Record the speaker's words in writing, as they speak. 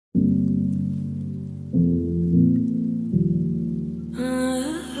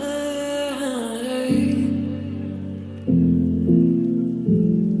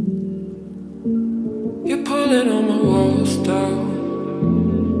You're pulling on my walls down.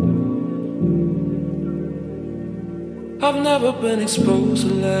 I've never been exposed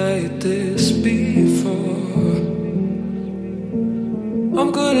like this before.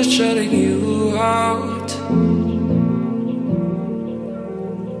 I'm good at shutting you out.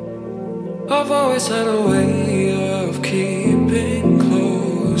 I've always had a way of keeping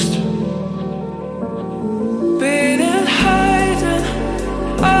closed. Been in hiding,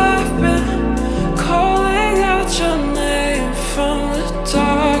 I've been calling out your name from the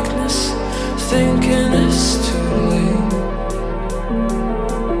darkness, thinking it's too late.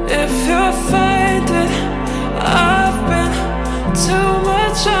 If you're finding I've been too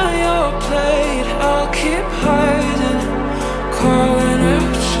much on your plate, I'll keep hiding, calling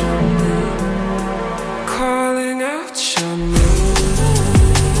out your name, calling out your name,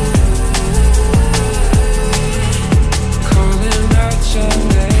 calling out your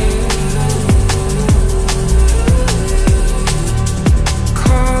name,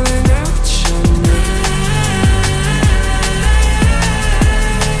 calling out your name,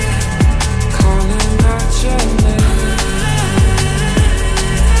 calling out your name.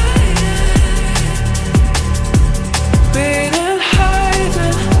 Been in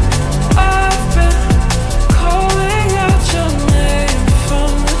hiding, I've been calling out your name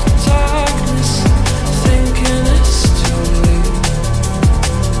from the darkness, thinking it's too late.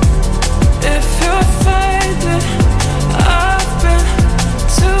 If you're finding I've been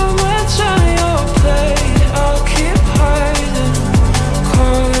too much on your plate, I'll keep hiding,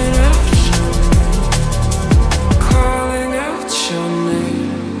 calling out your name, calling out your name,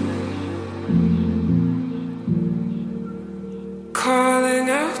 calling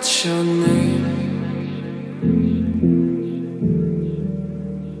out your name.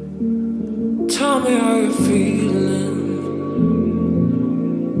 Tell me how you're feeling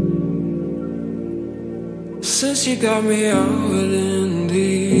since you got me out in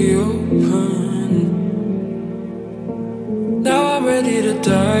the open. Now I'm ready to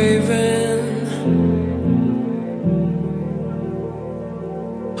dive in.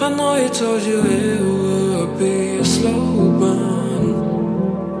 I know you told you it would be a slow burn.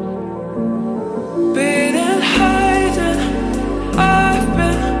 Been in hiding, I've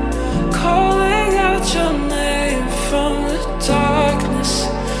been calling out your name from the darkness,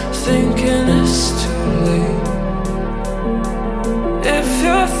 thinking it's too late. If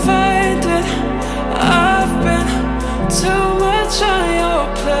you're